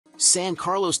San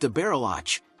Carlos de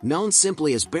Bariloche, known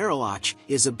simply as Bariloche,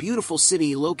 is a beautiful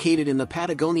city located in the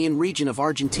Patagonian region of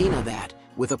Argentina that,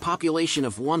 with a population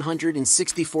of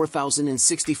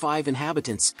 164,065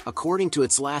 inhabitants, according to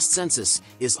its last census,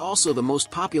 is also the most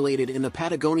populated in the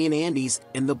Patagonian Andes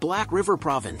and the Black River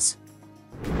province.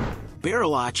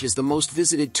 Bariloche is the most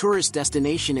visited tourist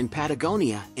destination in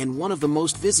Patagonia and one of the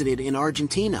most visited in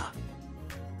Argentina.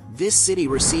 This city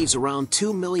receives around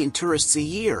 2 million tourists a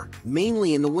year,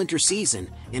 mainly in the winter season,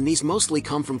 and these mostly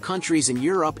come from countries in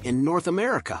Europe and North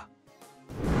America.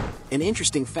 An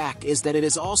interesting fact is that it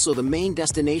is also the main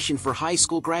destination for high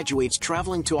school graduates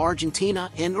traveling to Argentina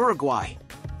and Uruguay.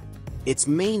 Its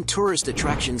main tourist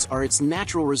attractions are its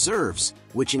natural reserves,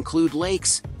 which include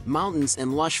lakes, mountains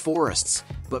and lush forests,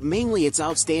 but mainly its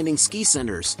outstanding ski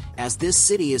centers, as this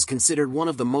city is considered one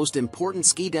of the most important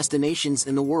ski destinations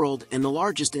in the world and the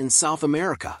largest in South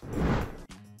America.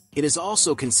 It is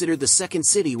also considered the second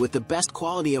city with the best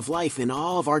quality of life in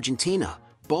all of Argentina,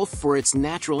 both for its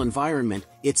natural environment,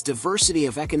 its diversity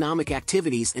of economic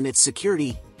activities and its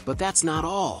security, but that's not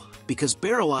all, because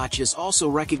Bariloche is also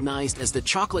recognized as the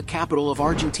chocolate capital of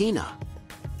Argentina.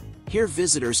 Here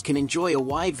visitors can enjoy a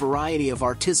wide variety of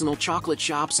artisanal chocolate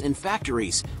shops and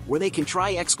factories, where they can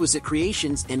try exquisite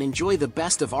creations and enjoy the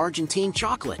best of Argentine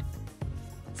chocolate.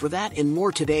 For that and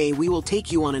more today we will take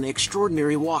you on an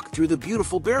extraordinary walk through the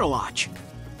beautiful Bariloche.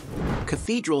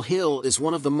 Cathedral Hill is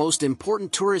one of the most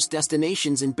important tourist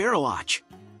destinations in Bariloche.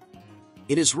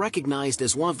 It is recognized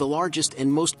as one of the largest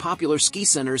and most popular ski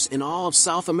centers in all of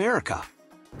South America.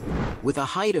 With a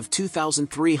height of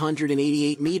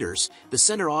 2,388 meters, the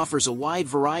center offers a wide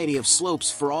variety of slopes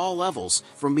for all levels,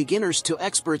 from beginners to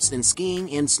experts in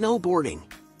skiing and snowboarding.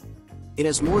 It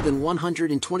has more than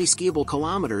 120 skiable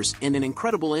kilometers and an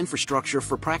incredible infrastructure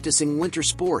for practicing winter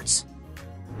sports.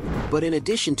 But in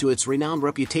addition to its renowned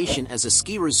reputation as a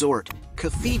ski resort,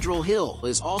 Cathedral Hill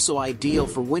is also ideal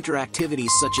for winter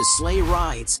activities such as sleigh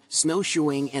rides,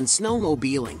 snowshoeing and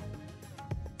snowmobiling.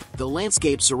 The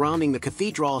landscape surrounding the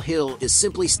Cathedral Hill is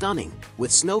simply stunning,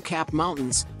 with snow-capped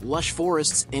mountains, lush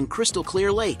forests, and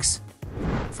crystal-clear lakes.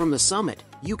 From the summit,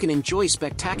 you can enjoy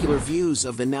spectacular views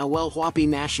of the Nahuel Huapi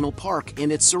National Park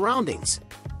and its surroundings.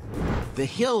 The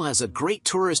hill has a great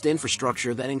tourist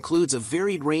infrastructure that includes a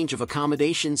varied range of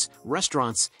accommodations,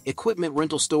 restaurants, equipment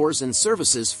rental stores and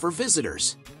services for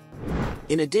visitors.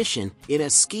 In addition, it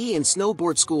has ski and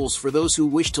snowboard schools for those who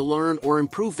wish to learn or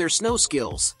improve their snow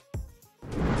skills.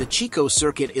 The Chico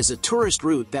Circuit is a tourist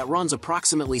route that runs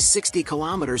approximately 60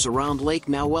 kilometers around Lake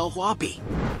Nahuel Huapi.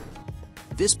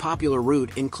 This popular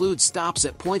route includes stops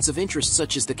at points of interest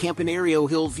such as the Campanario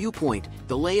Hill Viewpoint,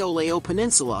 the Leo Leo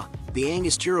Peninsula, the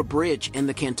Angostura Bridge and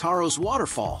the Cantaros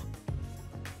Waterfall.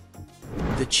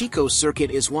 The Chico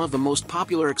Circuit is one of the most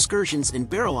popular excursions in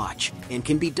Bariloche and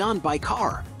can be done by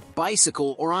car,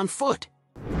 bicycle or on foot.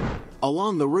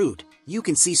 Along the route, you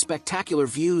can see spectacular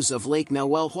views of Lake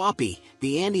Nahuel Huapi,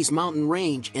 the Andes mountain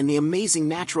range and the amazing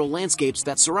natural landscapes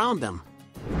that surround them.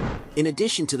 In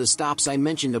addition to the stops I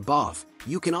mentioned above,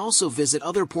 you can also visit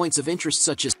other points of interest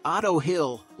such as Otto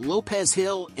Hill, Lopez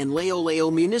Hill and Leo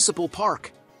Leo Municipal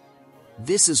Park.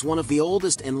 This is one of the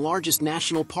oldest and largest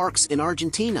national parks in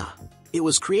Argentina. It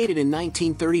was created in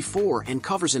 1934 and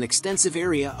covers an extensive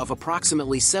area of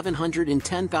approximately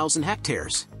 710,000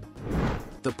 hectares.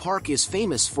 The park is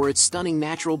famous for its stunning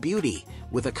natural beauty,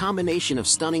 with a combination of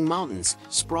stunning mountains,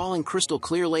 sprawling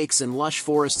crystal-clear lakes and lush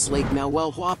forests. Lake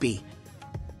Nahuel Huapi,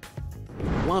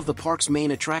 one of the park's main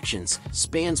attractions,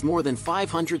 spans more than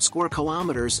 500 square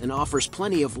kilometers and offers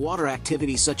plenty of water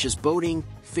activities such as boating,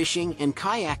 fishing and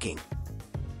kayaking.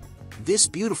 This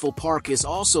beautiful park is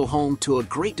also home to a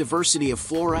great diversity of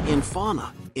flora and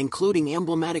fauna, including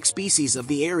emblematic species of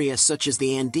the area such as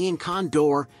the Andean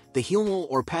condor, the huemul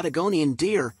or Patagonian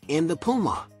deer, and the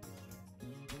puma.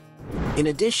 In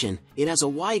addition, it has a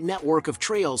wide network of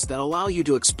trails that allow you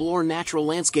to explore natural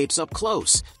landscapes up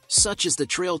close, such as the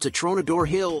Trail to Tronador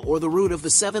Hill or the Route of the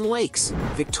Seven Lakes.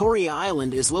 Victoria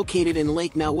Island is located in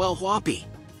Lake Nahuel Huapi.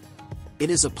 It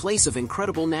is a place of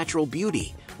incredible natural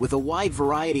beauty, with a wide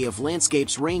variety of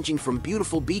landscapes ranging from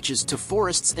beautiful beaches to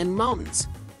forests and mountains.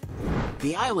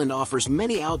 The island offers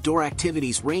many outdoor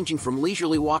activities ranging from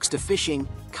leisurely walks to fishing,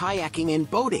 kayaking and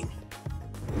boating.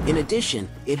 In addition,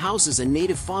 it houses a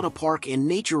native fauna park and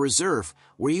nature reserve,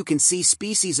 where you can see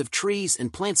species of trees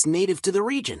and plants native to the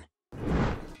region.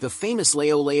 The famous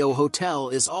Leo Leo Hotel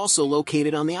is also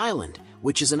located on the island,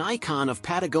 which is an icon of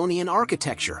Patagonian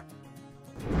architecture.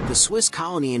 The Swiss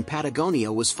colony in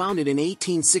Patagonia was founded in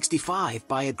 1865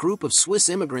 by a group of Swiss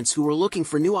immigrants who were looking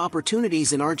for new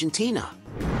opportunities in Argentina.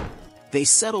 They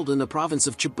settled in the province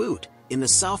of Chubut, in the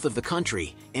south of the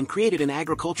country, and created an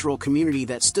agricultural community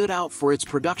that stood out for its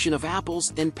production of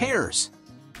apples and pears.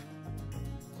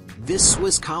 This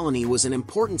Swiss colony was an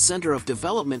important center of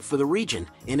development for the region,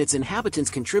 and its inhabitants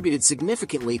contributed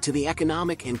significantly to the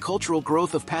economic and cultural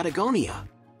growth of Patagonia.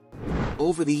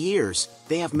 Over the years,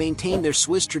 they have maintained their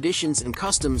Swiss traditions and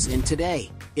customs, and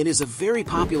today, it is a very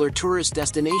popular tourist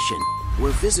destination,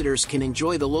 where visitors can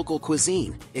enjoy the local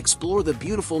cuisine, explore the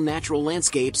beautiful natural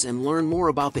landscapes, and learn more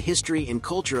about the history and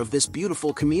culture of this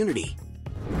beautiful community.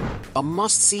 A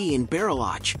must-see in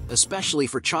Bariloche, especially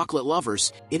for chocolate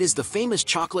lovers, it is the famous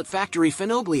chocolate factory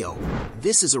Fenoglio.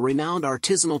 This is a renowned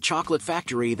artisanal chocolate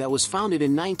factory that was founded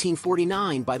in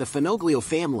 1949 by the Fenoglio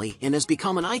family and has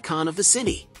become an icon of the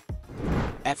city.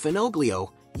 At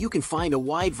Fenoglio, you can find a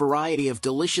wide variety of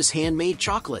delicious handmade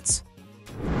chocolates.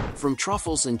 From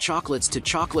truffles and chocolates to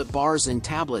chocolate bars and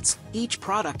tablets, each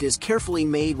product is carefully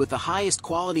made with the highest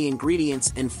quality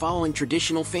ingredients and following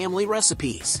traditional family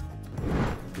recipes.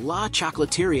 La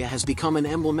Chocolateria has become an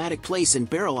emblematic place in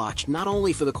Bariloche not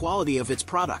only for the quality of its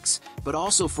products, but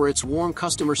also for its warm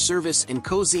customer service and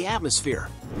cozy atmosphere.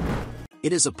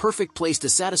 It is a perfect place to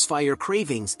satisfy your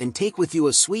cravings and take with you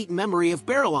a sweet memory of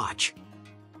Bariloche.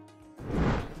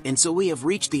 And so we have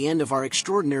reached the end of our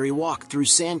extraordinary walk through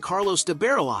San Carlos de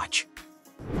Bariloche.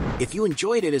 If you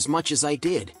enjoyed it as much as I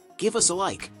did, give us a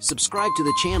like, subscribe to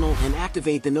the channel, and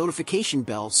activate the notification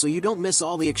bell so you don't miss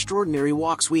all the extraordinary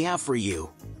walks we have for you.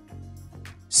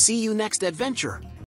 See you next adventure!